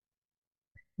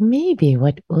maybe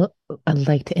what I'd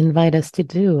like to invite us to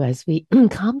do as we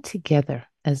come together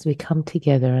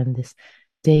on this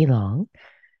day long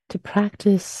to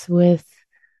practice with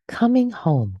coming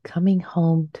home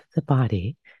to the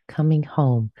body, coming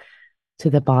home to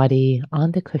the body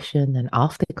on the cushion and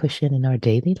off the cushion in our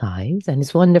daily lives. And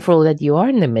it's wonderful that you are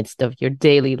in the midst of your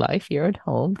daily life. You're at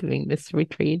home doing this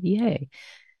retreat. Yay.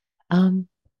 Um,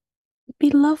 it'd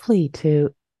be lovely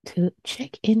to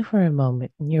check in for a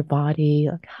moment in your body.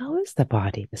 Like, how is the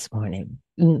body this morning,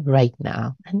 right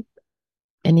now? And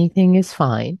anything is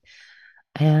fine.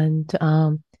 And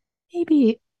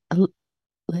maybe uh,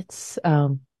 let's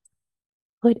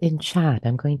put in chat.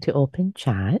 I'm going to open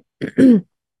chat.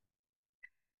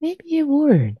 Maybe a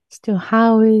word. Still,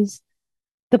 how's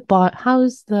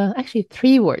the actually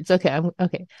three words. Okay, I'm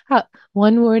okay.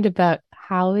 One word about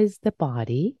how is the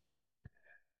body,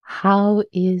 how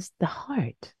is the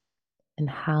heart, and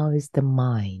how is the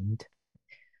mind.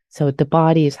 So the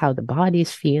body is how the body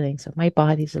is feeling. So my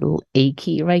body's a little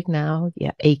achy right now.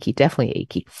 Yeah, achy, definitely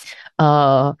achy.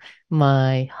 Uh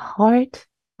my heart,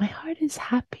 my heart is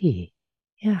happy.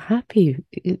 Yeah, happy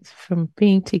it's from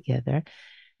being together.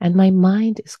 And my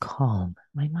mind is calm.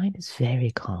 My mind is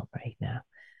very calm right now.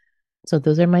 So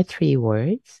those are my three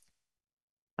words.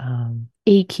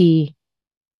 Achy,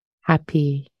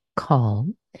 happy,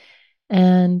 calm.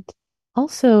 And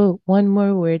also one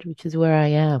more word, which is where I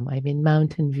am. I'm in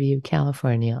Mountain View,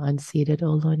 California, unceded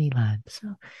Ohlone land.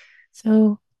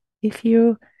 So if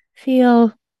you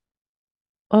feel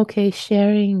okay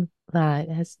sharing that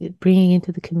as bringing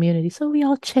into the community, so we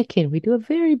all check in. We do a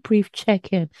very brief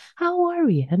check in. How are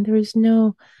we? And there is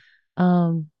no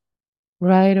um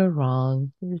right or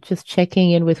wrong. We're just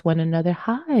checking in with one another.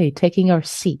 Hi, taking our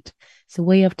seat. It's a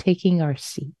way of taking our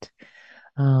seat.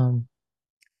 Um,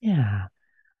 yeah.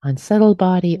 Unsettled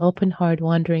body, open heart,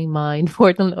 wandering mind,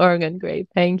 Portland, Oregon. Great.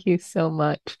 Thank you so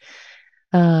much.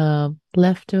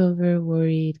 Leftover,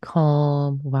 worried,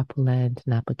 calm, Wapuland,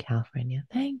 Napa, California.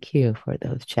 Thank you for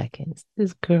those check-ins.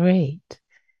 This is great.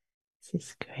 This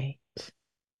is great.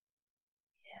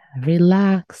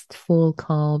 Relaxed, full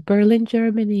calm. Berlin,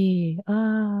 Germany.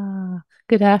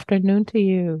 Good afternoon to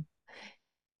you.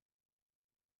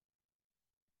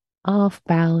 Off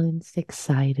balance,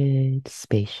 excited,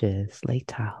 spacious, Lake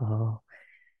Tahoe.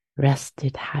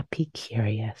 Rested, happy,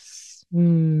 curious.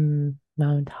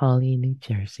 Mount Holly, New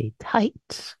Jersey.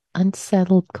 Tight,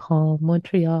 unsettled, calm.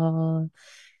 Montreal,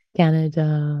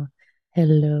 Canada.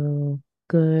 Hello.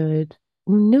 Good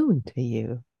noon to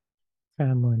you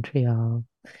from Montreal.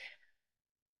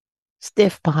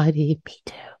 Stiff body, me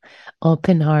too.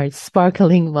 Open heart,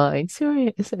 sparkling mind.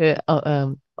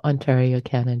 Ontario,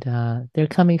 Canada. They're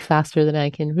coming faster than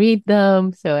I can read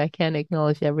them, so I can't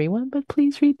acknowledge everyone, but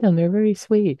please read them. They're very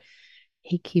sweet.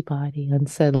 Achy body,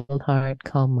 unsettled heart,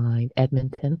 calm mind,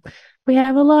 Edmonton. We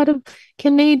have a lot of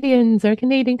Canadians, our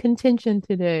Canadian contingent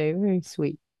today. Very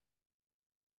sweet.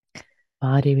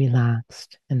 Body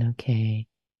relaxed and okay.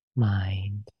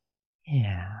 Mind.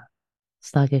 Yeah.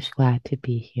 Sluggish, glad to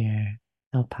be here.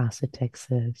 El Paso,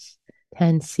 Texas.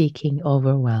 Tense, seeking,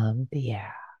 overwhelmed.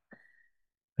 Yeah.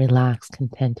 Relaxed,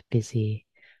 content, busy.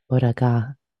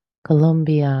 Boraga,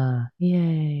 Colombia.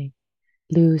 Yay.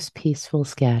 Loose, peaceful,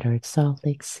 scattered. Salt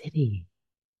Lake City.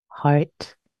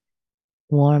 Heart,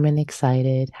 warm and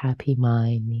excited. Happy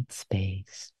mind needs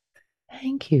space.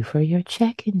 Thank you for your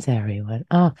check-ins, everyone.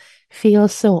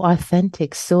 Feels so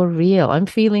authentic, so real. I'm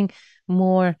feeling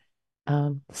more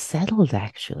settled,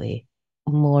 actually,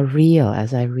 more real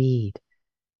as I read,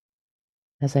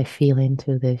 as I feel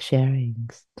into the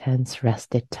sharings. Tense,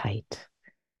 rested, tight.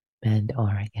 Bend,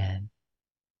 Oregon.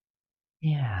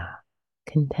 Yeah.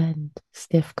 Content,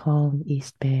 stiff, calm,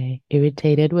 East Bay.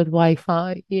 Irritated with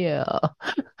Wi-Fi. Yeah.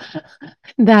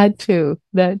 That too.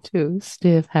 That too.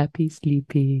 Stiff, happy,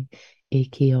 sleepy.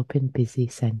 Achy, open, busy,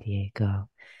 San Diego.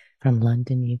 From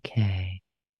London, UK.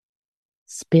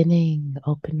 Spinning,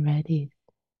 open, ready.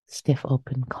 Stiff,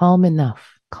 open, calm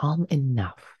enough. Calm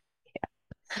enough.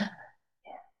 Yeah.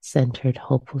 Centered,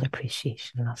 hopeful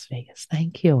appreciation, Las Vegas.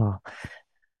 Thank you all.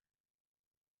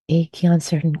 Achy,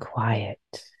 uncertain, quiet.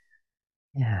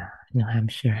 Yeah, New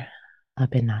Hampshire,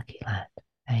 Abenaki land.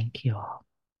 Thank you all.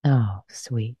 Oh,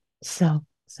 sweet. So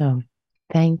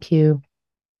thank you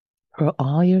for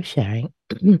all your sharing.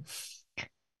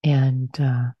 And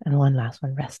one last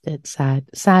one, rested,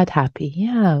 sad, happy.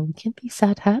 Yeah, we can be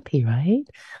sad, happy, right?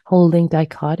 Holding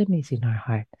dichotomies in our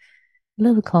heart.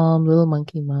 Little calm, little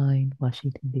monkey mind,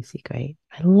 Washington, D.C. Great.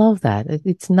 I love that.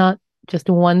 It's not just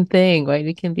one thing, right?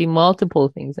 It can be multiple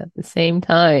things at the same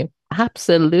time.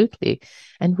 Absolutely.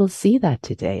 And we'll see that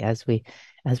today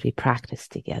as we practice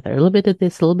together. A little bit of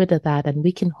this, a little bit of that, and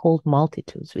we can hold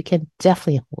multitudes. We can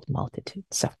definitely hold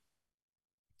multitudes.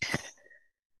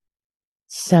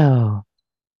 So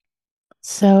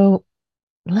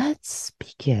let's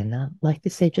begin. I'd like to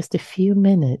say just a few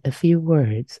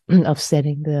words of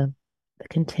setting the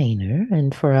container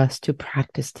and for us to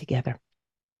practice together.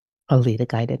 I'll lead a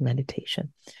guided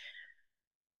meditation.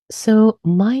 So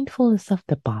mindfulness of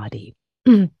the body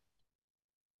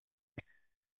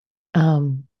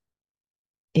um,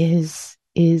 is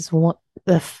what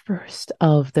the first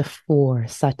of the four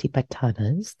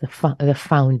satipatthanas, the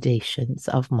foundations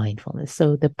of mindfulness.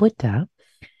 So the Buddha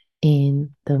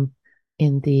in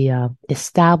the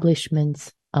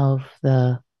establishments of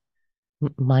the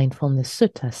mindfulness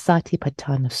sutta,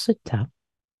 Satipatthana Sutta,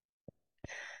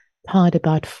 taught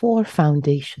about four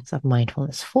foundations of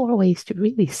mindfulness, four ways to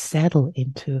really settle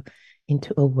into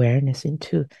awareness,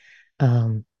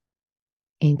 um,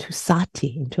 into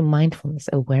sati, into mindfulness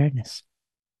awareness,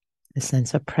 the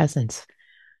sense of presence,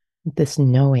 this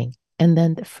knowing. And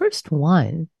then the first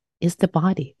one is the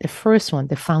body. The first one,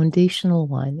 the foundational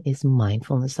one, is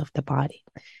mindfulness of the body.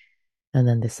 And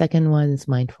then the second one is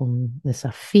mindfulness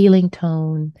of feeling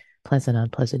tone, pleasant,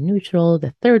 unpleasant, neutral.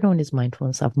 The third one is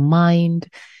mindfulness of mind,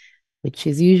 which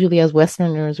is usually, as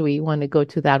Westerners, we want to go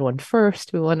to that one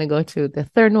first. We want to go to the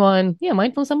third one. Yeah,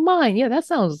 mindfulness of mind. Yeah, that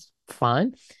sounds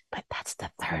fun. But that's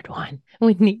the third one.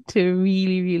 We need to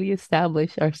really, really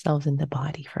establish ourselves in the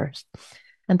body first.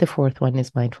 And the fourth one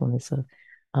is mindfulness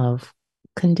of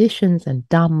conditions and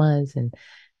dhammas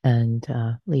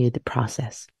and really the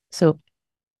process. So,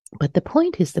 but the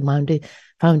point is the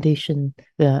foundation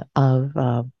of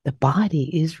the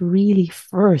body is really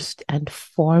first and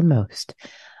foremost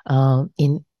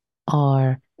in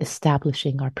our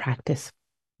establishing our practice.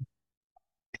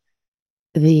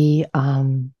 The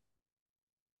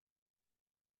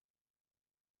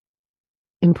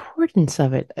importance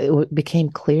of it became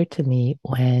clear to me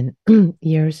when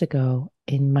years ago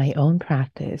in my own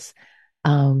practice,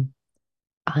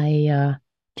 I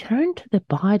turned to the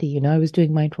body. I was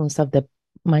doing mindfulness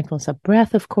of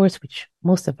breath, of course, which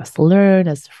most of us learn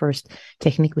as the first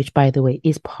technique, which, by the way,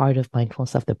 is part of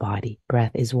mindfulness of the body.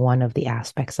 Breath is one of the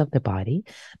aspects of the body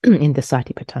in the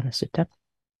Satipatthana Sutta.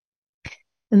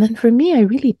 And then for me, I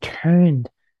really turned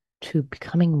to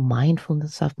becoming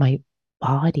mindfulness of my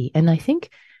body. And I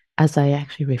think as I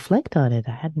actually reflect on it,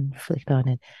 I hadn't reflected on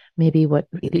it. Maybe what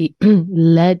really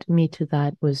led me to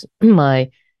that was my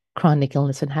chronic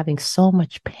illness and having so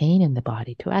much pain in the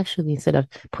body to actually, instead of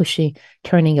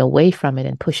turning away from it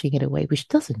and pushing it away, which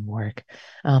doesn't work,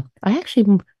 I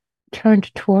actually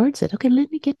turned towards it. Okay,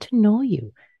 let me get to know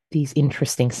you. These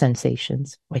interesting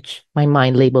sensations, which my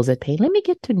mind labels as pain. Let me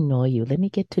get to know you. Let me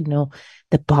get to know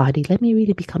the body. Let me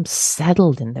really become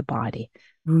settled in the body,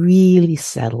 really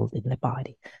settled in the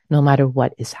body, no matter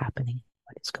what is happening,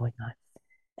 what is going on.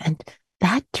 And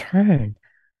that turn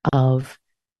of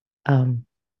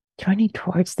turning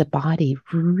towards the body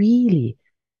really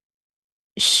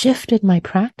shifted my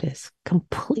practice,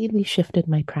 completely shifted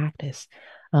my practice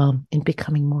in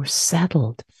becoming more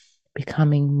settled,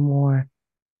 becoming more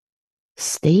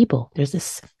stable. There's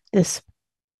this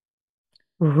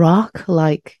rock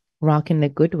in a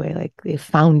good way, like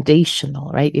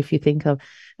foundational, right? If you think of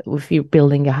if you're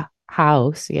building a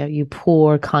house, yeah, you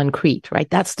pour concrete, right?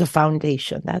 That's the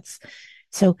foundation. That's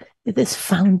so this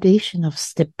foundation of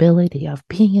stability, of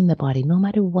being in the body, no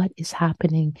matter what is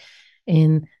happening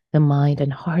in the mind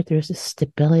and heart, there's a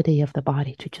stability of the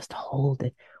body to just hold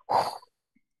it,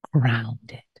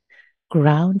 ground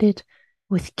it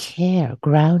with care,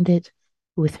 ground it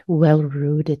with well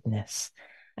rootedness.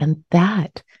 And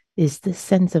that is the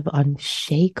sense of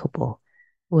unshakable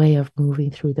way of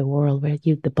moving through the world where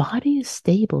the body is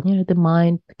stable. The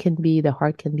mind can be, the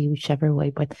heart can be, whichever way,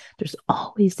 but there's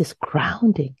always this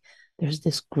grounding. There's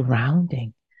this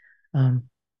grounding. I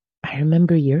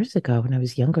remember years ago when I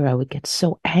was younger, I would get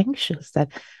so anxious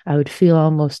that I would feel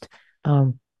almost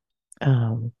um,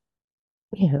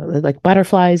 like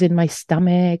butterflies in my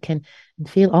stomach and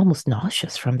feel almost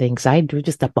nauseous from the anxiety.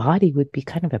 Just the body would be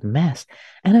kind of a mess.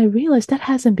 And I realized that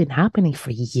hasn't been happening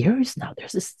for years now.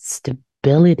 There's this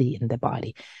stability in the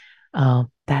body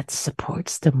that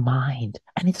supports the mind.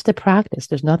 And it's the practice.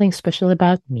 There's nothing special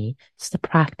about me. It's the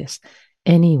practice.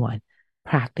 Anyone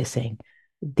practicing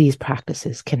these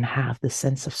practices can have the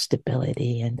sense of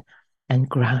stability and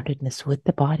groundedness with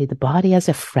the body as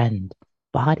a friend,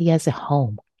 body as a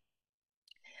home.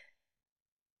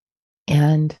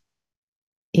 And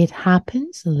it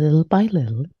happens little by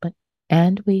little,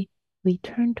 and we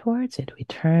turn towards it. We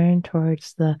turn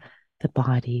towards the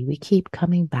body. We keep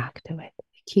coming back to it.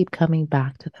 We Keep coming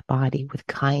back to the body with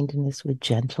kindness, with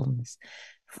gentleness,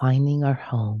 finding our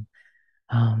home,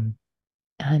 um,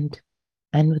 and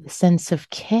with a sense of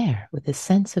care,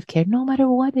 no matter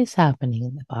what is happening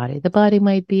in the body. The body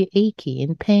might be achy,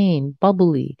 in pain,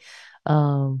 bubbly.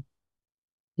 Um,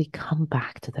 we come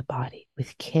back to the body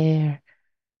with care,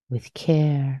 with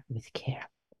care, with care.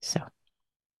 So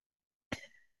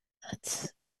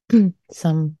that's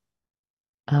some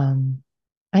um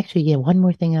actually, yeah, one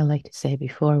more thing I'd like to say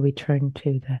before we turn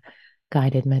to the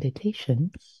guided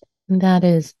meditation. And that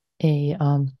is a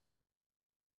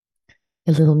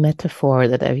little metaphor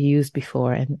that I've used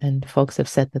before, and folks have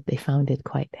said that they found it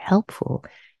quite helpful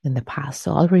in the past.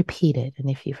 So I'll repeat it. And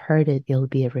if you've heard it, it'll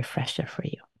be a refresher for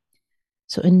you.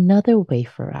 So, another way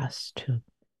for us to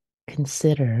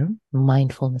consider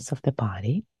mindfulness of the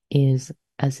body is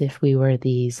as if we were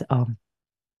these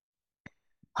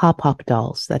pop-up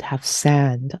dolls that have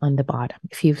sand on the bottom.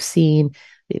 If you've seen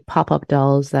the pop-up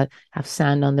dolls that have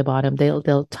sand on the bottom,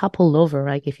 they'll topple over,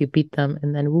 like if you beat them,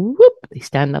 and then whoop, they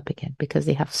stand up again because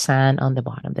they have sand on the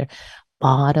bottom. They're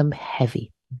bottom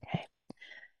heavy. Okay.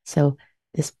 So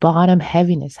this bottom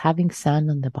heaviness, having sand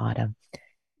on the bottom,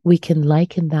 we can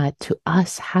liken that to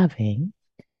us having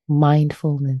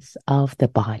mindfulness of the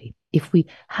body. If we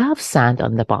have sand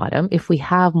on the bottom, if we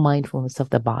have mindfulness of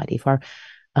the body, if our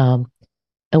um,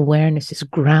 awareness is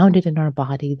grounded in our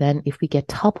body, then if we get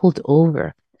toppled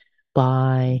over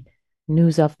by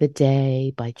news of the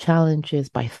day, by challenges,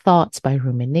 by thoughts, by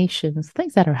ruminations,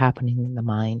 things that are happening in the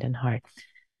mind and heart,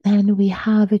 then we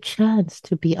have a chance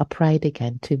to be upright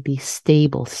again, to be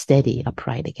stable, steady,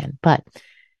 upright again. But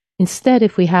instead,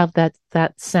 if we have that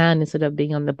sand instead of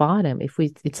being on the bottom, if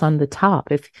it's on the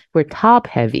top, if we're top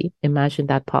heavy, imagine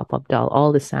that pop-up doll,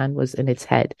 all the sand was in its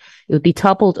head. It would be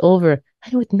toppled over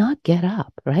and it would not get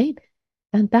up, right?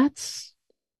 And that's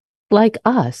like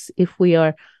us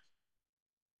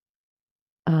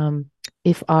um,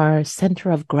 if our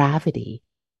center of gravity,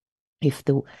 if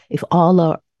all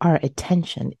our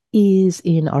attention is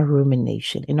in our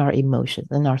rumination, in our emotions,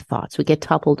 in our thoughts, we get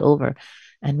toppled over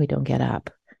and we don't get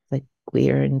up. Like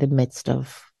we're in the midst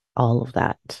of all of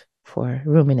that for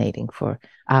ruminating for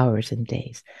hours and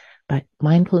days. But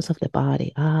mindfulness of the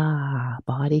body,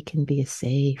 body can be a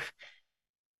safe,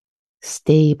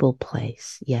 stable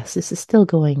place. Yes, this is still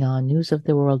going on. News of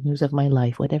the world, news of my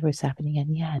life, whatever is happening.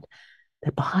 And yet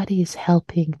the body is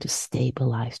helping to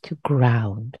stabilize, to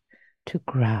ground, to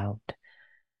ground.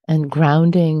 And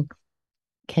grounding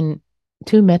can,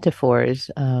 two metaphors.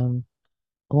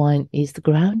 One is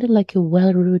grounded like a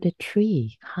well rooted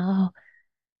tree. How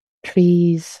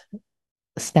trees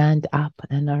stand up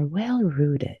and are well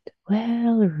rooted,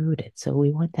 well rooted. So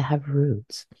we want to have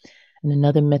roots. And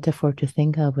another metaphor to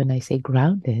think of when I say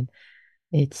grounded,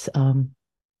 it's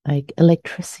like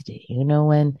electricity. You know,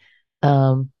 when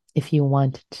if you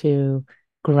want to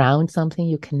ground something,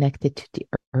 you connect it to the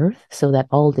earth so that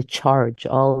all the charge,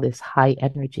 all this high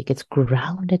energy gets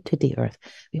grounded to the earth.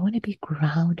 We want to be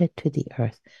grounded to the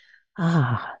earth.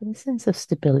 A sense of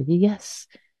stability. Yes,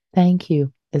 thank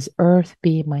you. As earth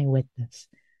be my witness,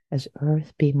 as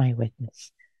earth be my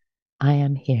witness, I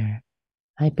am here.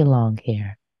 I belong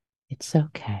here. It's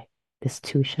okay. This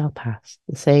too shall pass.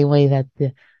 The same way that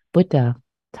the Buddha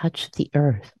touched the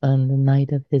earth on the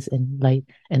night of his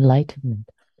enlightenment,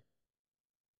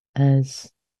 as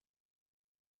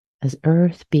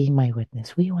earth being my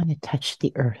witness, we want to touch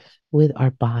the earth with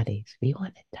our bodies. We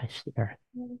want to touch the earth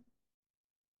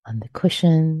on the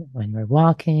cushion, when we're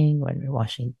walking, when we're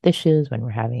washing dishes, when we're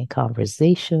having a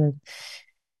conversation,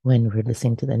 when we're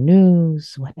listening to the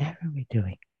news, whatever we're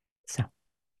doing.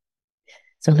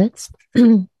 So let's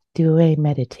do a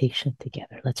meditation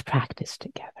together. Let's practice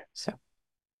together. So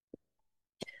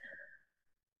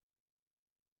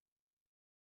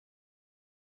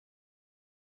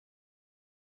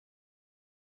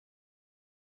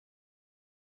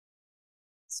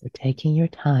taking your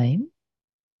time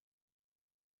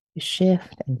to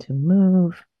shift and to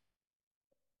move,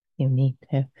 you need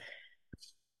to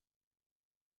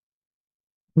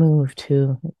move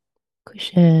to a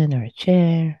cushion or a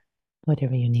chair,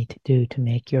 whatever you need to do to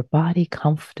make your body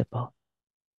comfortable.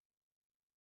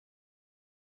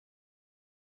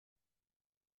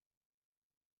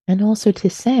 And also to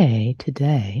say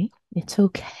today, it's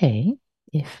okay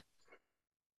if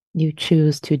you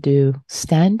choose to do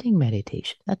standing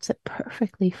meditation. That's a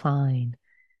perfectly fine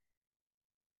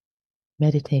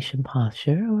meditation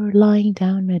posture or lying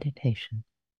down meditation.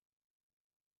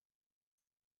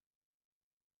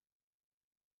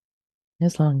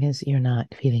 As long as you're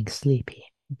not feeling sleepy.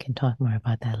 We can talk more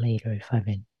about that later if I'm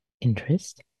in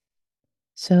interest.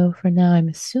 So for now, I'm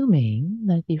assuming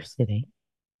that you're sitting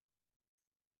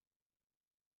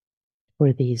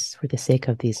for the sake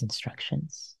of these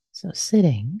instructions. So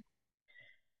sitting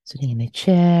in a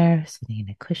chair, sitting in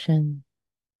a cushion,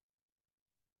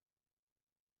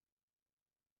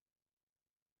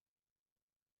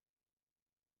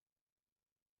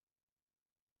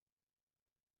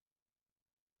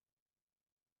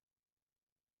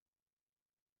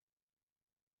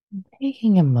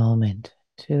 taking a moment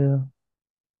to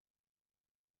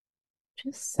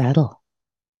just settle,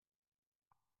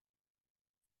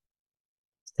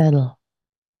 settle,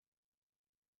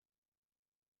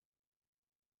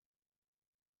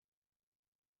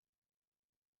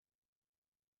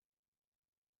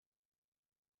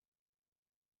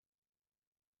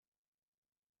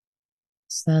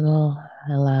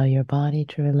 allow your body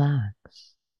to relax,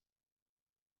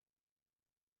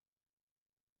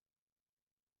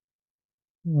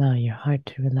 allow your heart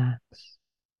to relax.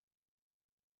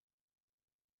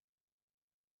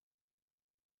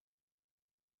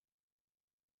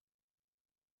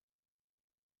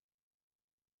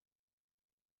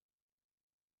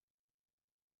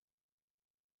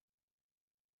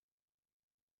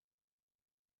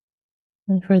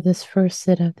 And for this first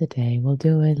sit of the day, we'll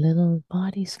do a little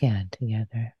body scan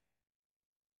together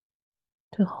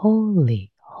to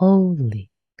wholly,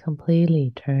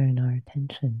 completely turn our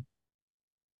attention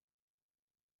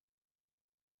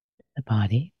to the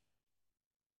body.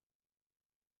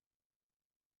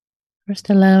 First,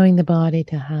 allowing the body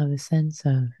to have a sense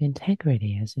of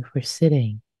integrity as if we're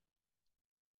sitting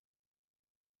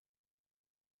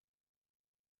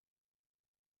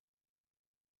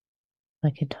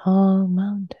like a tall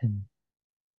mountain.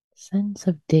 Sense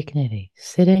of dignity,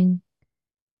 sitting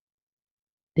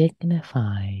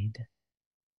dignified.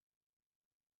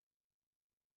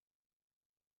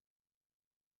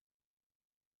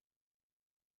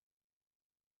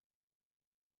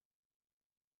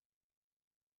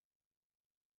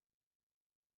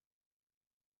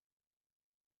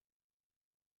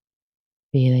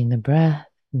 Feeling the breath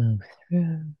move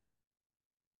through,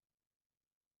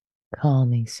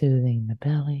 calming, soothing the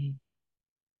belly.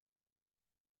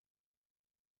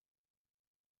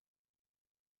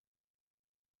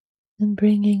 And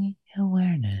bringing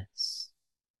awareness.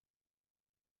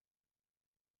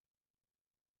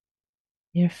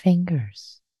 Your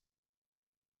fingers,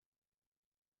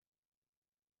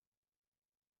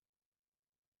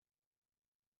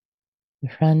 the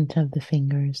front of the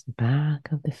fingers, the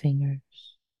back of the fingers,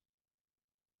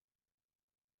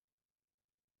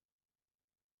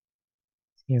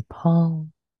 your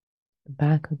palm, the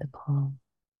back of the palm,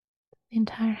 the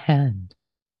entire hand.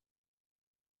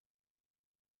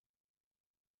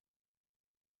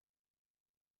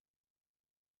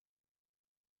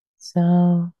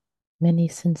 So many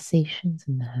sensations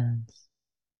in the hands,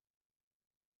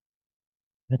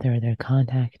 whether they're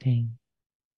contacting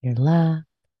your lap,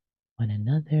 one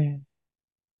another,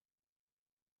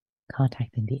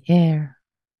 contacting the air.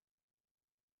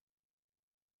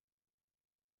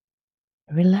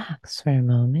 Relax for a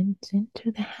moment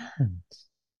into the hands.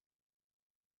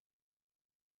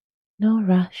 No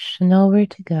rush, nowhere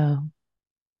to go.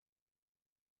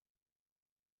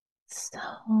 So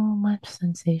much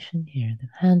sensation here. The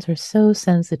hands are so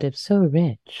sensitive, so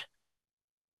rich.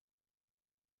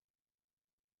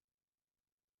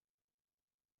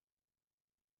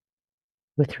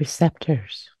 With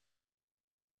receptors,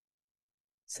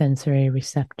 sensory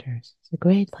receptors. It's a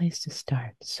great place to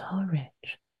start. So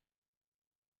rich.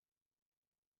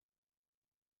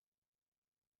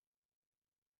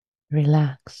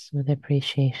 Relax with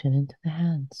appreciation into the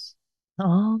hands.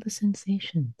 All the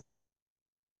sensations.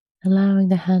 Allowing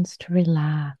the hands to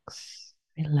relax.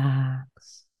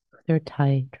 Relax. If they're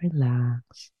tight,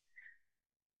 relax.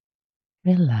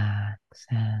 Relax,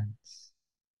 hands.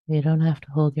 You don't have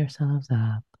to hold yourselves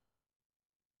up.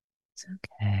 It's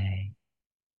okay.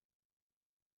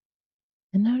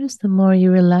 And notice the more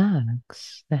you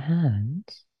relax the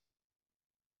hands,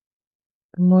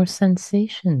 the more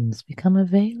sensations become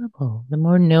available, the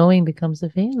more knowing becomes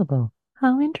available.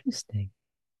 How interesting.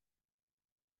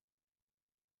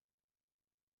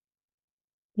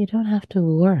 You don't have to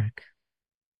work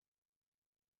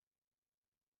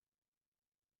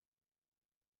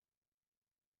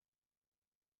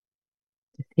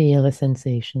to feel the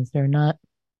sensations. They're not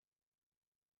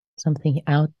something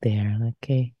out there, like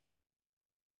a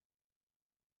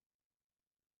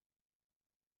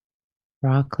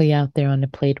broccoli out there on a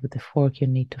plate with a fork you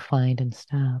need to find and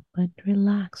stab, but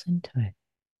relax into it.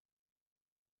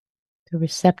 The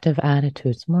receptive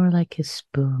attitude's more like a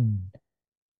spoon,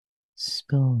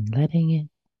 letting it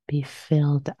be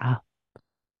filled up.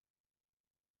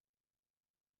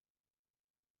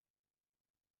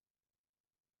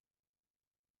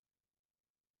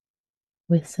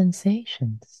 with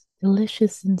sensations,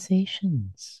 delicious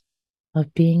sensations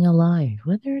of being alive,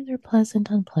 whether they're pleasant,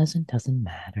 unpleasant, doesn't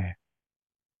matter.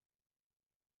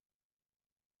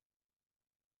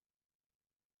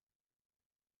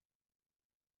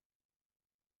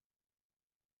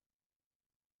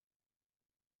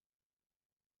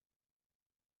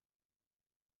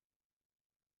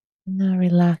 Now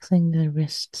relaxing the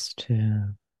wrists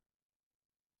too,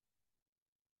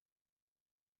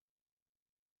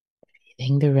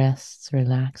 feeling the wrists,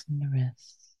 relaxing the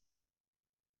wrists,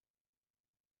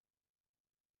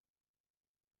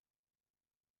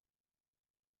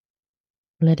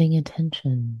 letting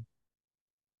attention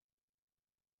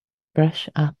brush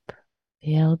up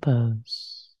the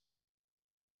elbows,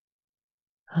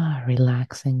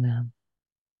 relaxing them,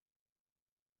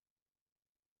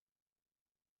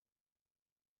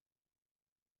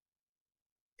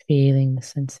 feeling the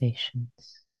sensations.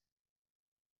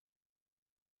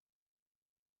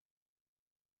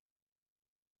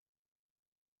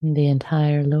 In the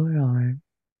entire lower arm,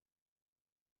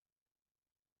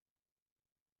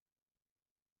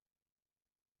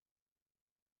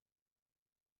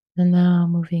 and now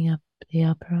moving up the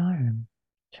upper arm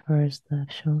towards the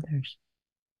shoulders,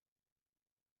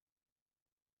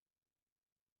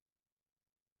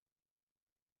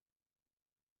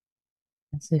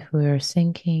 as if we are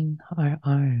sinking our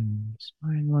arms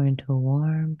more and more into a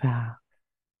warm bath,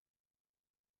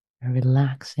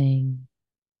 relaxing,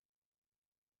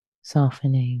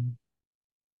 softening,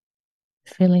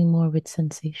 filling more with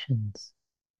sensations,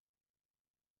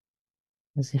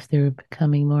 as if they were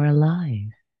becoming more alive,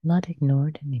 not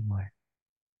ignored anymore.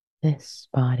 This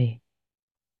body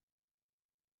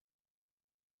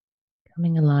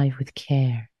coming alive with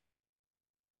care,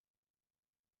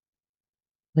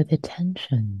 with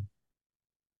attention.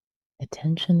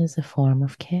 Attention is a form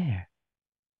of care.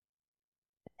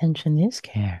 Attention is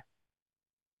care.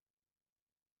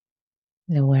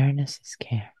 Awareness is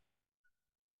care.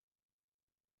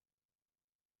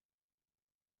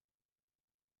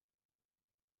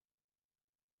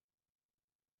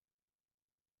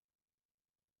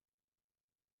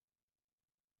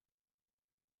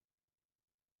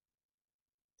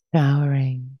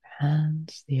 Showering the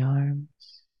hands, the arms,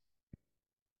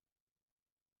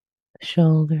 the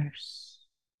shoulders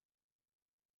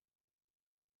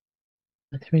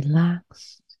with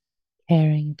relaxed,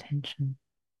 caring attention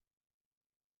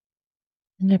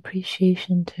and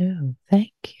appreciation too.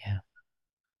 Thank you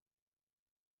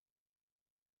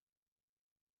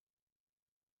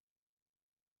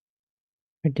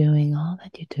for doing all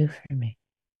that you do for me.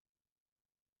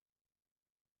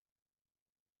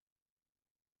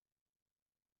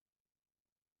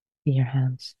 Your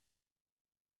hands,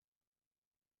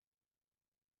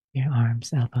 your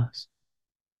arms, elbows.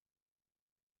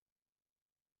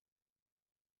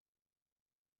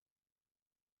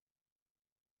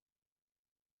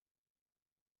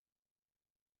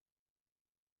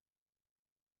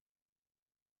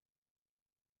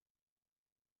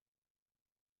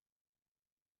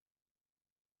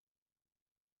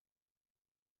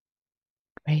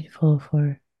 Grateful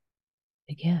for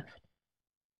the gift,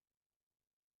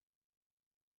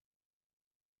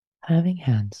 having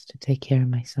hands to take care of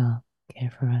myself,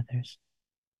 care for others.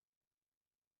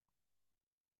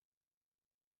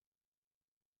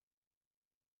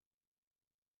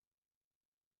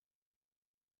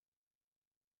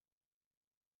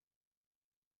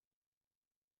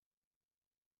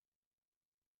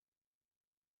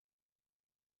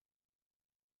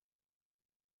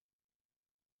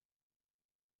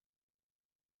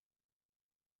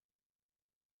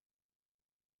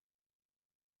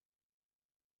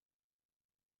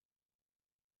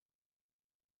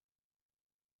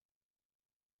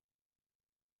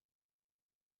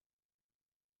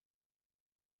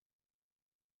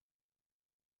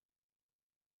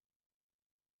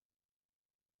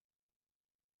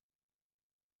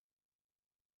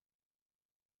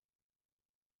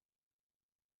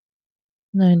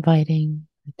 Now inviting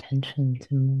attention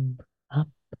to move up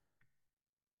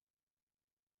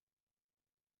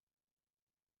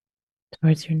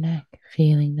towards your neck,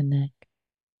 feeling the neck,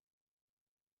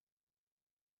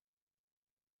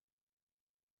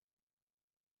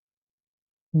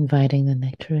 inviting the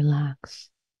neck to relax,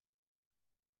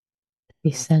 to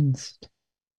be sensed,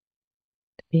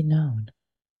 to be known,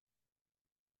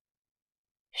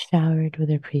 showered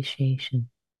with appreciation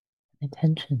and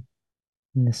attention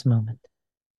in this moment,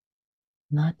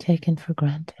 not taken for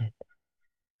granted.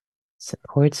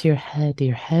 Supports your head,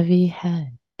 your heavy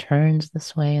head turns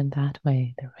this way and that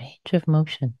way, the range of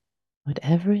motion,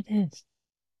 whatever it is.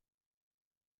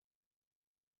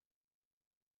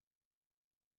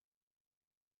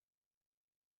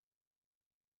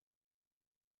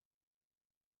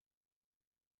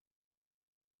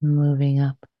 moving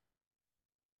up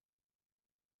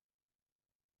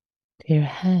to your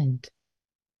head,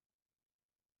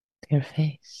 to your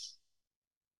face,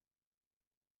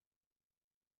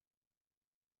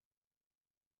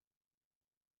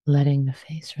 letting the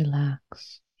face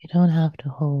relax. You don't have to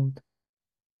hold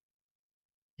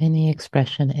any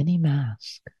expression, any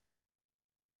mask.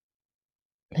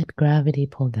 Let gravity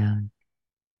pull down.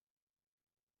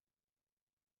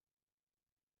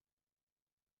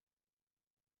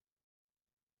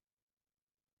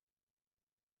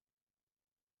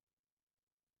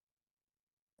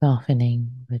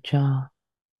 Softening the jaw,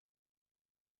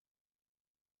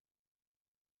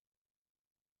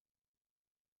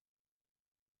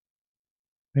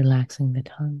 relaxing the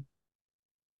tongue,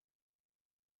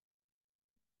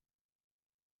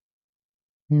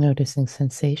 noticing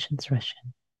sensations rush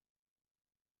in,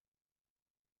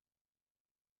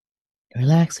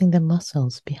 relaxing the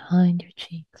muscles behind your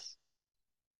cheeks,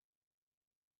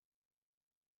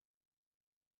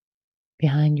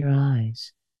 behind your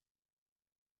eyes,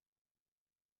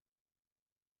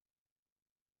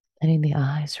 letting the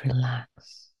eyes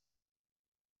relax,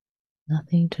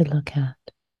 nothing to look at,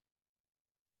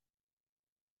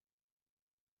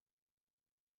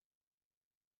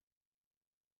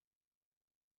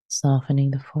 softening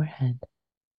the forehead,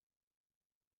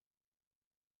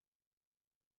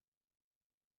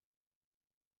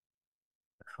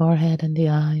 forehead and the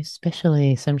eyes,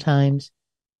 especially sometimes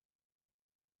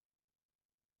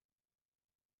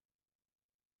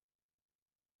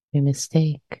we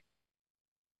mistake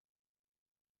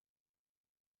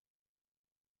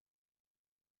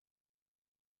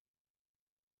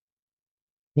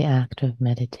the act of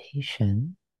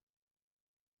meditation.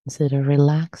 Instead of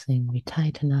relaxing, we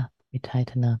tighten up. We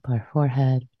tighten up our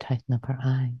forehead, we tighten up our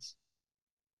eyes,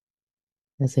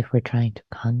 as if we're trying to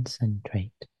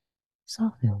concentrate.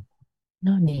 Soften.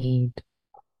 No need.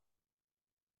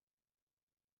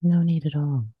 No need at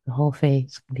all. The whole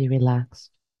face can be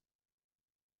relaxed,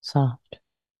 soft,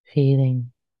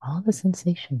 feeling all the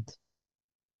sensations.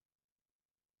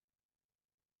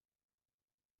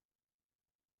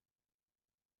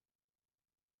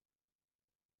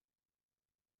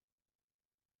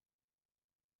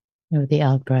 With the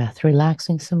out breath,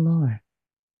 relaxing some more.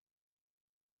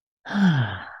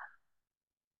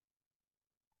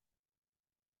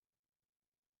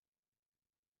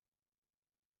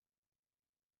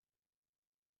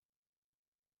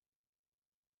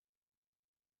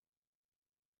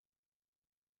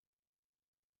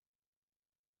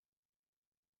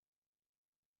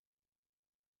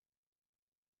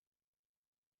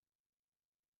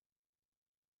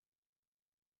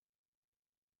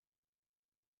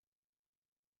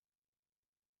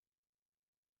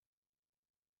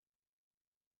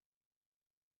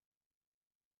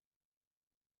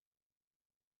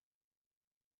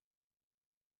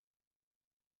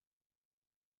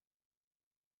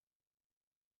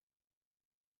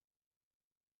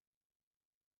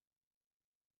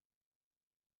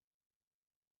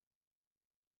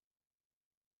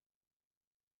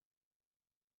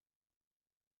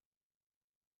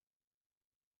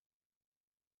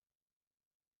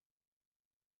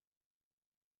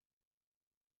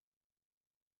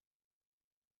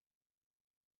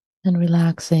 And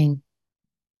relaxing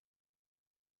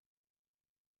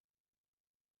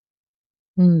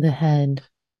the head,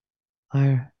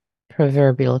 our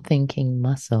proverbial thinking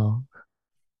muscle,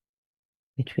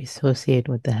 which we associate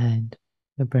with the head,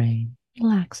 the brain,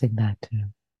 relaxing that too.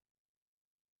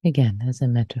 Again, as a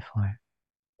metaphor.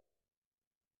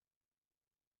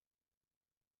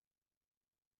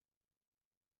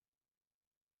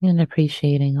 And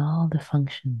appreciating all the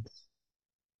functions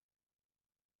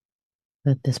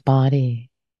that this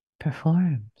body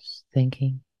performs,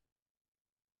 thinking,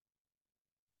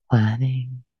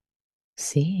 planning,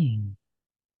 seeing,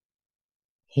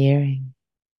 hearing,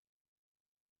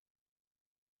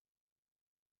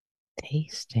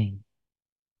 tasting,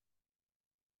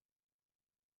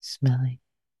 smelling.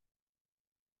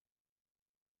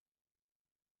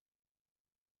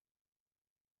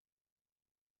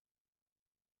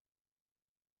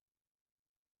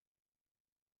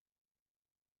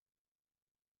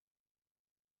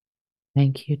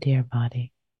 Thank you, dear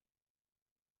body.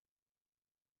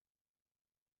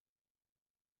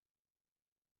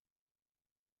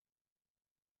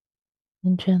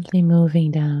 And gently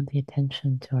moving down the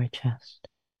attention to our chest.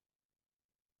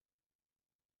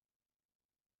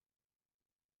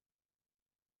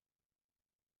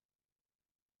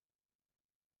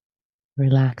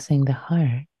 Relaxing the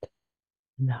heart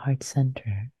and the heart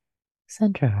center.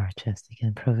 Center of our chest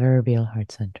again, proverbial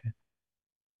heart center.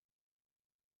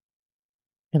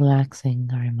 relaxing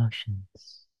our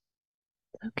emotions.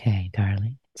 Okay,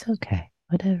 darling. It's okay.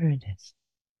 Whatever it is.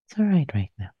 It's all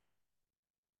right now.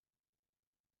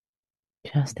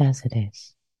 Just as it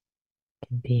is. You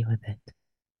can be with it.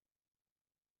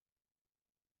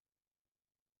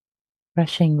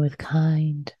 Brushing with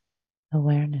kind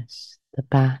awareness. The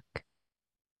back,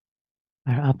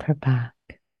 our upper back,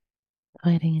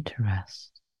 gliding into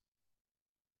rest.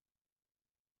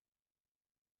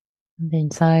 And the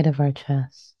inside of our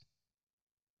chest.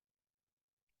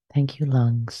 Thank you,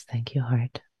 lungs. Thank you,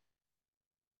 heart.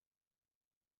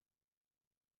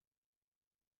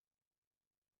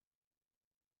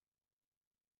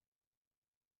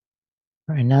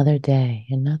 For another day,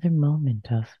 another moment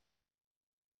of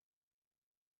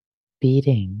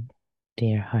beating,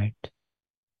 dear heart.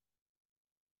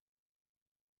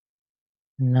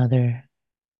 Another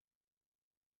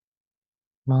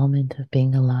moment of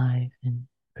being alive and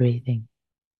breathing,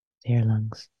 dear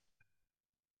lungs.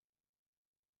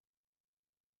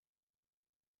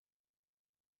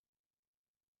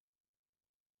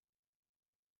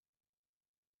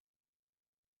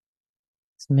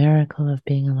 It's a miracle of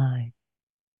being alive.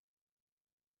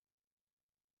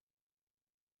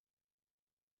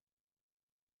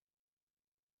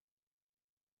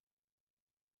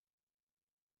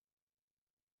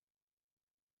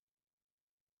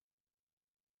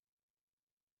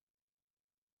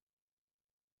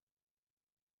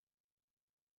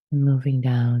 And moving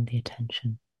down the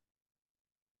attention.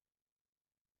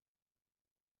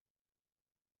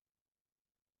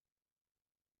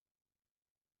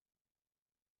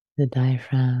 The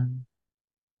diaphragm,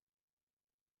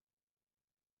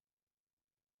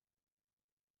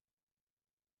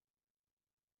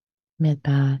 mid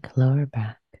back, lower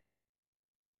back,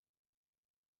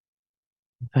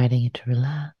 inviting it to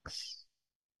relax,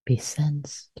 be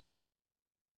sensed,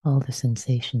 all the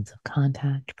sensations of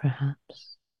contact,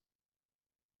 perhaps,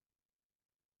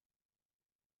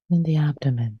 in the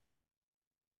abdomen,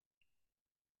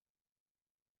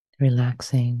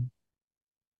 relaxing,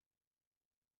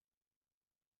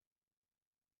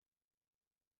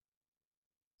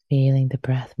 feeling the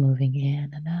breath moving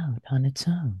in and out on its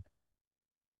own.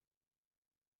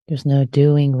 There's no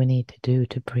doing we need to do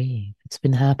to breathe. It's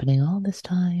been happening all this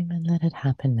time, and let it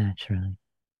happen naturally.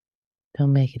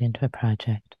 Don't make it into a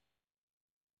project.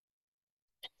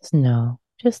 Just know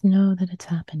that it's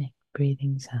happening.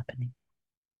 Breathing's happening.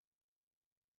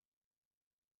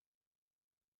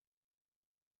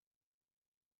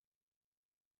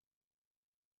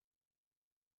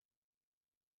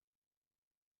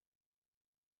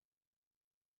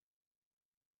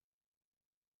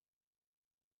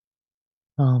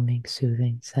 Calming,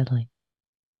 soothing, settling.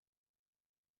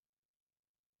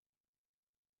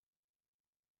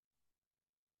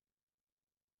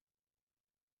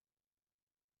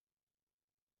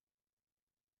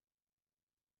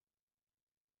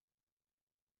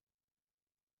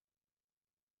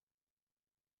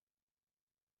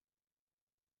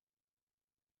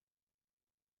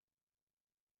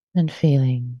 And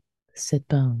feeling the sit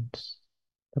bones,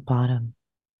 the bottom,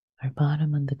 our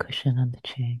bottom on the cushion on the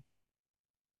chair.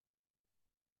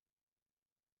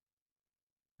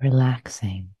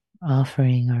 Relaxing,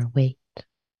 offering our weight,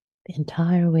 the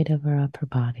entire weight of our upper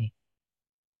body,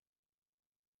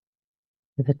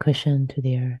 to the cushion, to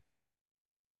the earth.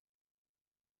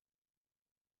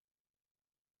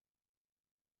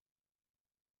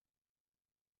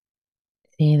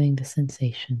 Feeling the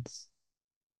sensations.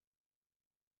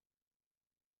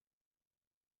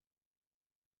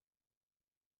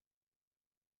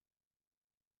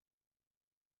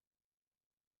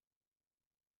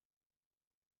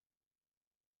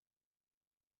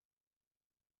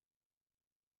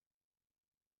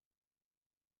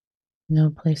 No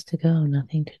place to go,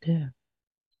 nothing to do,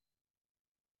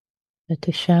 but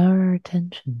to shower our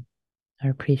attention,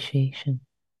 our appreciation,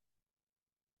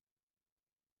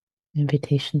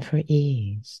 invitation for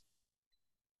ease.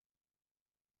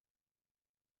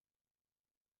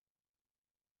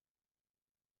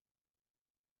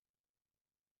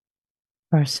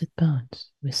 For our sit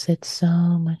bones, we sit so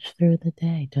much through the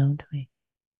day, don't we?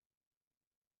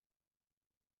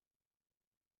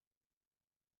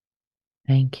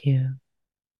 Thank you.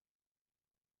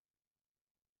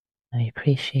 I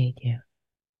appreciate you.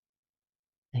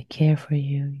 I care for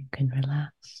you. You can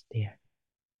relax,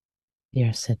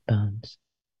 dear sit bones.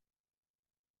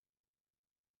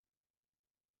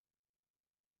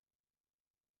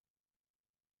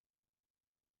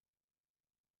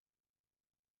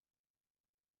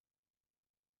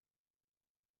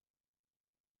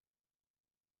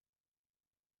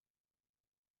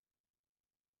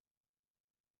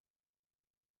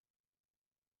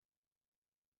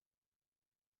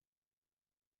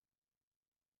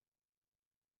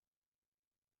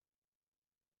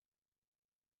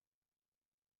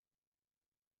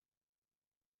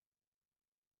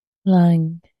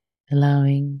 allowing,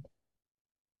 allowing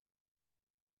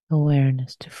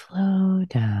awareness to flow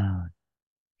down,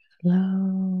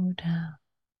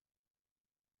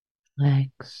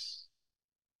 legs,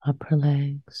 upper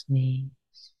legs, knees,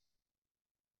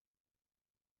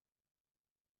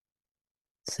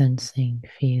 sensing,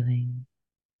 feeling,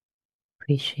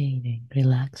 appreciating,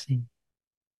 relaxing.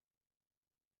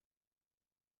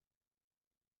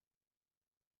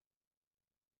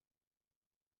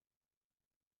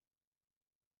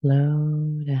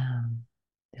 Flow down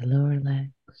the lower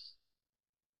legs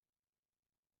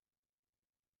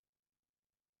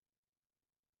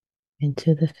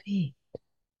into the feet,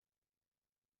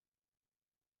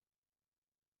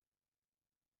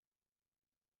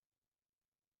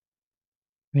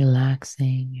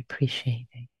 relaxing,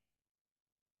 appreciating,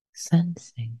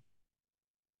 sensing,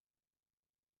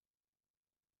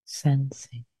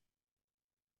 sensing.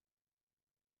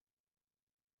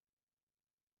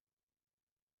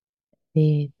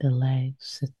 Feet, the legs,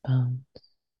 sit bones,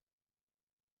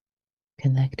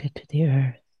 connected to the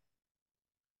earth,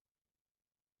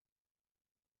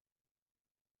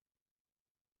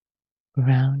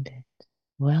 grounded,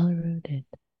 well rooted.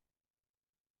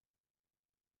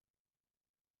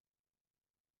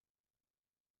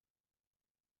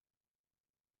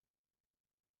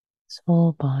 This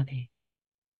whole body,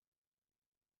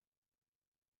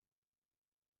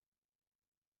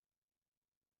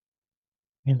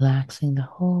 relaxing the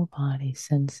whole body,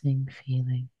 sensing,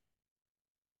 feeling,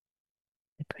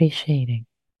 appreciating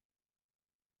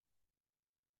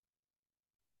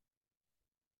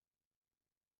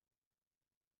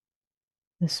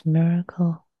this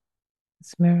miracle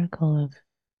of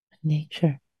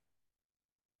nature.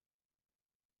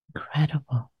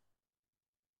 Incredible.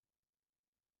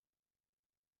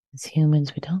 As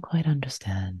humans, we don't quite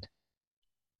understand.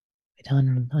 We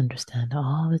don't understand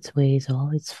all its ways,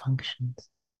 all its functions,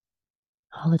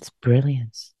 all its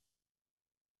brilliance.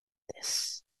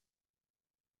 This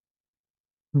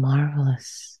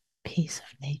marvelous piece of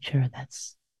nature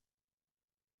that's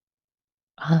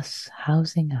us,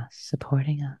 housing us,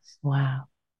 supporting us. Wow.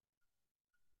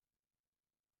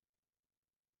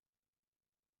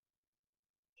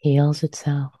 Heals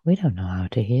itself. We don't know how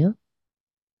to heal.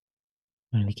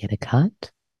 When we get a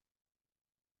cut,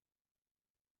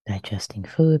 digesting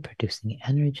food, producing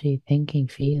energy, thinking,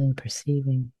 feeling,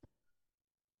 perceiving,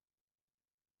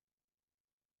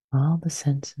 all the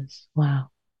senses. Wow.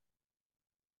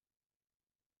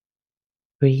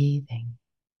 Breathing,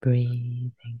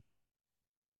 breathing.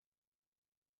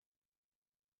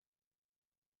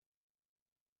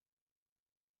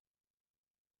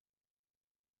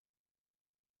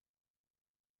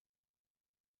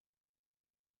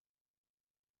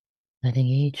 Letting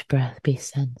each breath be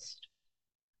sensed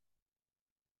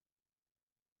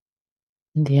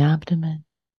in the abdomen,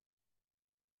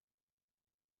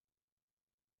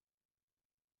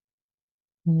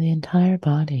 in the entire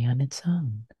body on its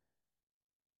own,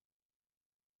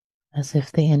 as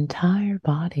if the entire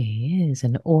body is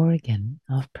an organ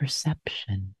of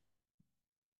perception.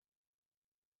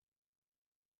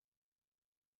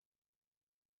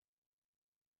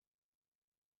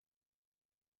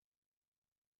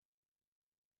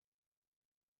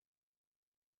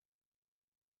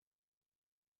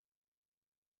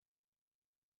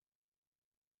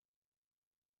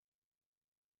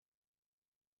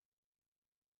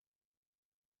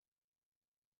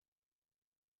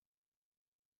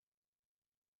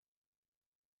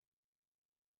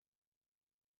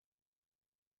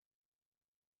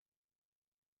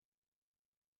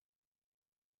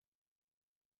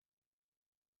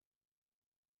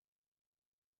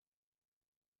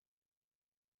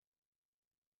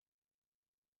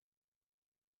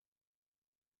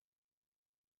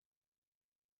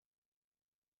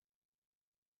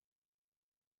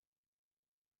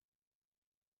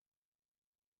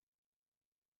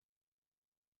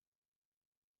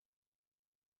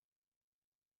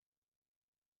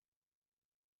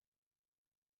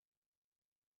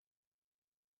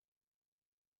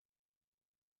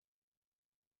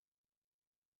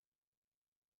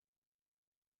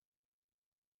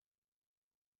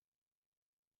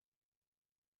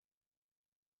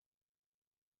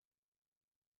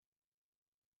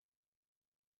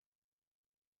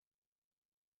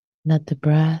 Let the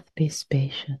breath be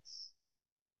spacious.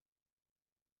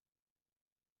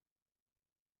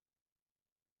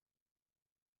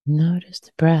 Notice the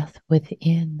breath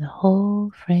within the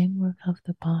whole framework of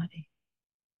the body,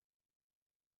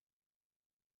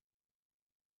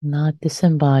 not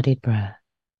disembodied breath,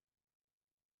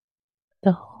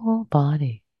 the whole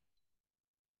body,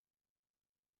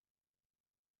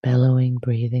 bellowing,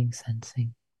 breathing,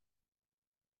 sensing.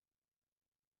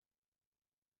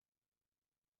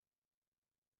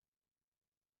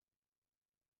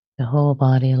 the whole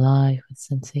body alive with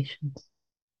sensations.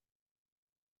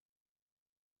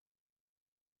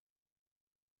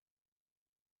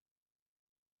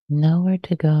 Nowhere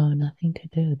to go, nothing to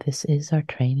do. This is our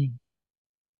training.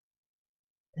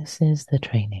 This is the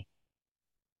training.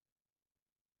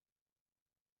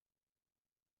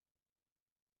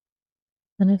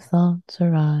 And if thoughts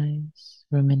arise,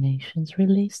 ruminations,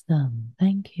 release them.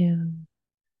 Thank you.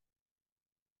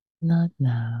 Not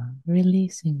now.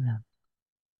 Releasing them.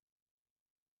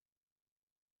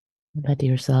 Let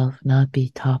yourself not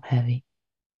be top heavy.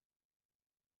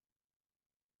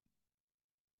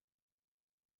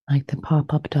 Like the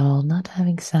pop up doll not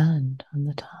having sand on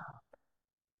the top,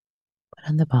 but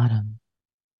on the bottom.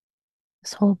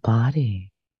 This whole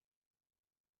body,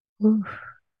 oof,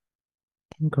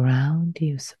 can ground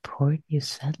you, support you,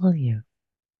 settle you.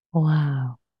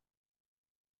 Wow.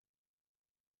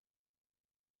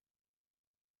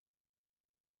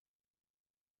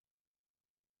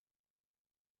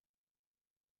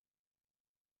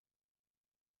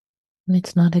 And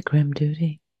it's not a grim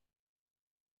duty.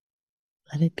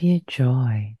 Let it be a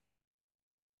joy.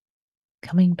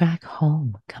 Coming back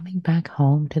home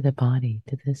to the body,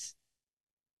 to this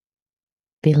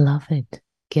beloved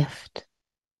gift,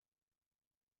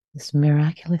 this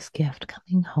miraculous gift,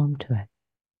 coming home to it.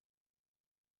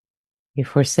 You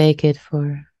forsake it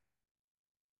for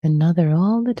another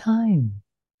all the time,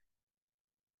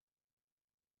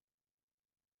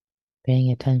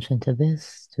 paying attention to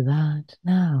this, to that.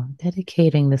 Now,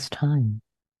 dedicating this time,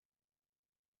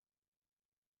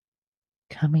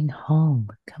 coming home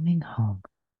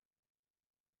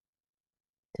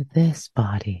to this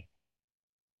body.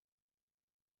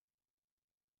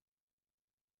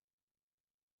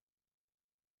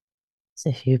 As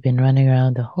if you've been running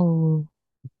around the whole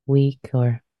week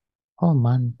or whole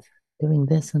month doing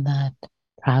this and that,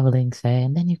 traveling, say,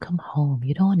 and then you come home.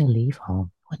 You don't want to leave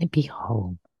home. You want to be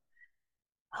home.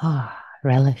 Ah,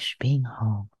 relish being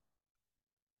home.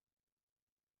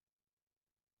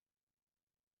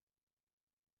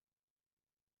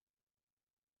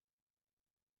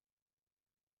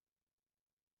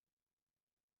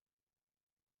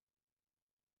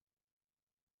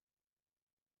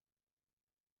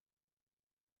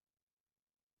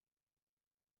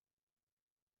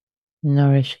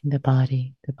 Nourishing the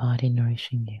body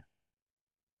nourishing you.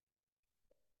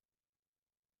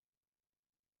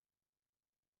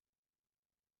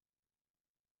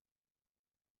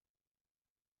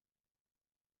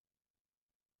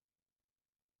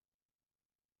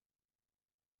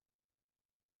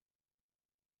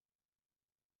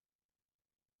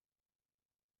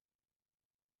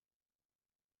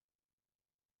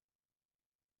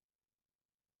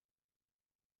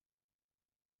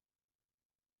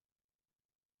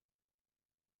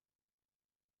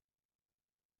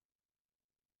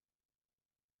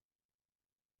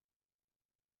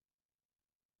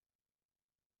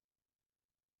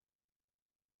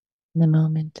 In the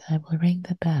moment I will ring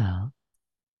the bell,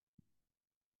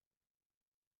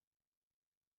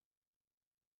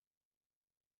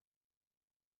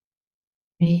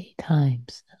 3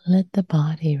 times, let the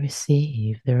body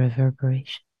receive the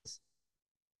reverberations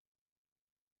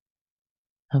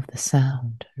of the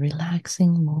sound,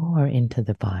 relaxing more into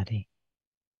the body,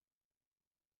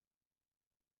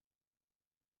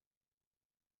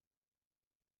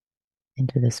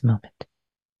 into this moment.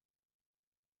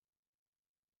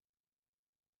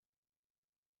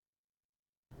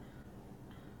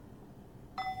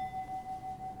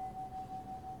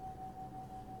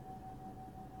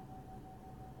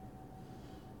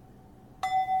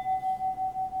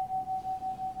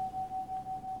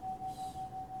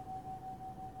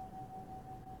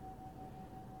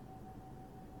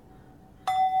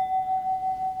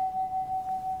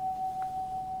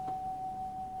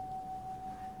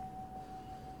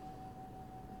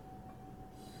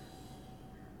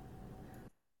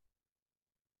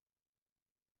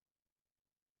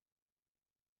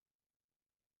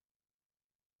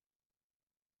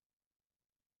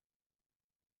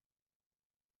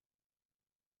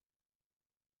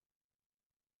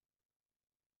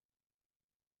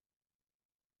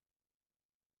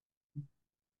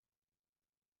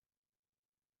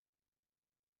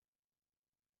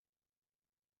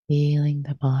 Feeling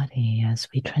the body as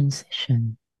we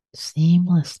transition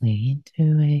seamlessly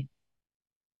into a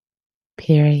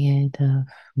period of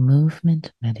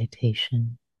movement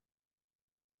meditation,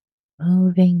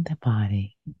 moving the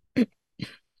body.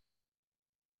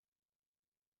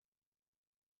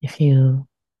 If you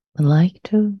would like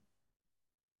to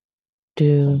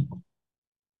do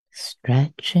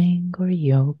stretching or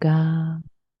yoga,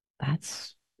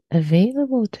 that's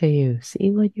available to you.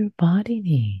 See what your body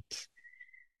needs.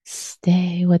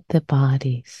 Stay with the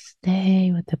body.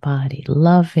 Stay with the body.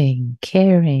 Loving,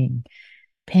 caring,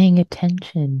 paying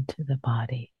attention to the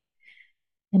body.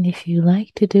 And if you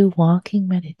like to do walking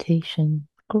meditation,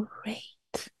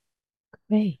 great,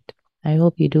 great. I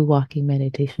hope you do walking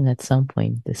meditation at some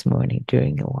point this morning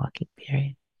during your walking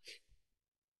period.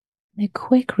 A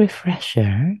quick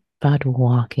refresher about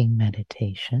walking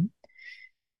meditation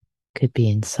could be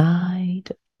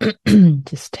inside.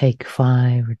 Just take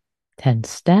 5 or 10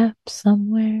 steps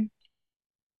somewhere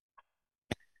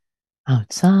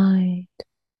outside.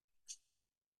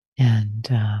 And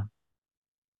the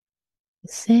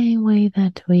same way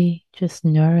that we just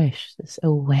nourish this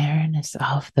awareness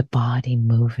of the body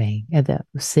moving, the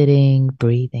sitting,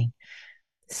 breathing,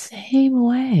 the same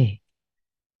way.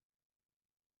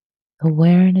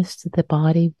 Awareness to the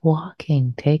body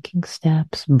walking, taking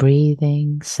steps,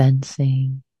 breathing,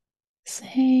 sensing,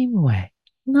 same way.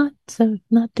 Not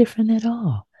different at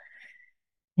all.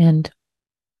 And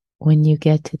when you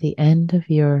get to the end of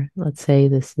your, let's say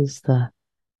this is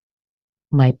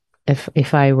my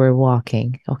if I were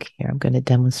walking, okay, here I'm going to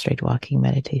demonstrate walking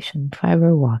meditation. If I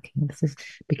were walking, this is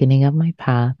beginning of my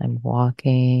path. I'm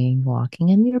walking,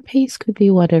 and your pace could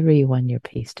be whatever you want your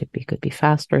pace to be. Could be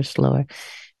faster or slower.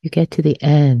 You get to the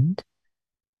end,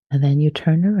 and then you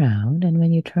turn around, and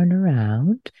when you turn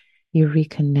around, you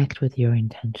reconnect with your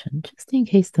intention. Just in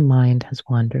case the mind has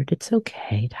wandered, it's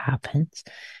okay. It happens.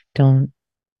 Don't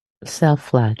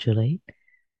self-flagellate,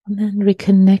 and then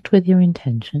reconnect with your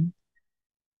intention.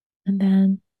 And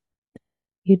then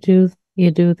you do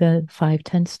the 5,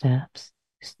 10 steps.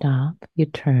 Stop, you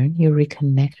turn, you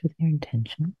reconnect with your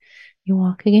intention. You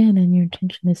walk again, and your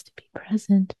intention is to be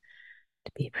present,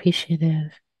 to be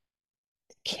appreciative,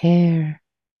 to care,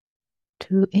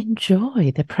 to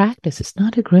enjoy the practice. It's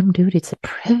not a grim duty, it's a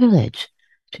privilege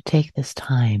to take this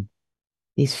time,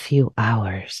 these few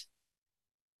hours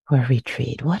for a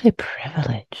retreat. What a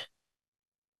privilege.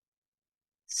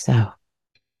 So,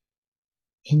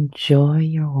 enjoy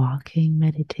your walking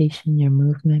meditation, your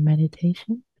movement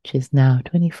meditation, which is now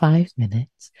 25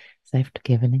 minutes, as I've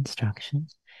given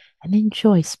instructions. And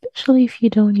enjoy, especially if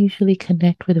you don't usually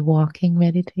connect with walking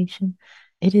meditation.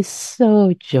 It is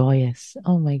so joyous.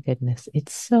 Oh my goodness.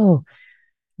 It's so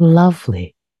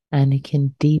lovely. And it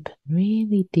can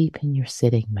really deepen your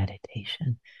sitting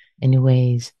meditation in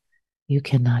ways you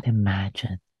cannot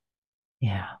imagine.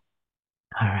 Yeah.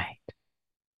 All right.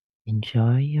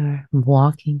 Enjoy your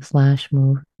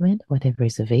walking/movement, whatever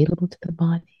is available to the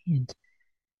body, and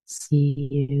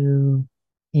see you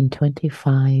in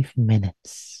 25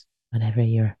 minutes, whatever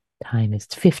your time is.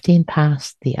 It's 15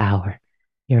 past the hour,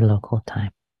 your local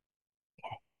time.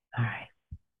 Okay. All right.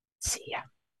 See ya.